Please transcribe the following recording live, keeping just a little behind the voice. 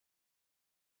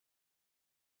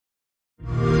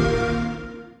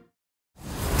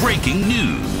breaking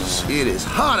news. It is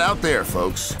hot out there,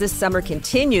 folks. This summer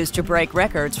continues to break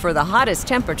records for the hottest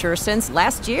temperature since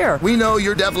last year. We know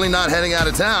you're definitely not heading out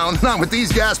of town, not with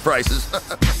these gas prices.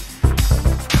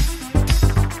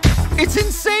 It's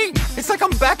insane! It's like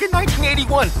I'm back in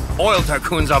 1981. Oil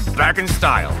tycoons are back in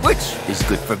style, which is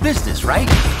good for business, right?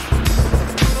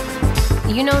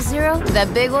 You know, Zero,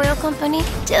 that big oil company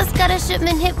just got a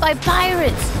shipment hit by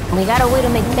pirates. We got a way to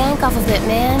make bank off of it,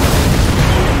 man.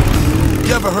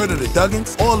 You ever heard of the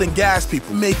Duggins? Oil and gas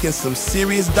people making some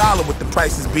serious dollar with the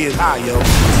prices being high, yo.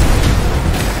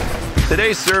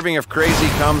 Today's serving of crazy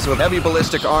comes with heavy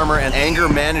ballistic armor and anger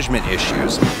management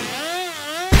issues.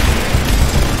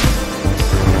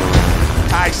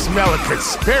 I smell a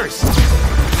conspiracy.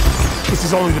 This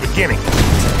is only the beginning.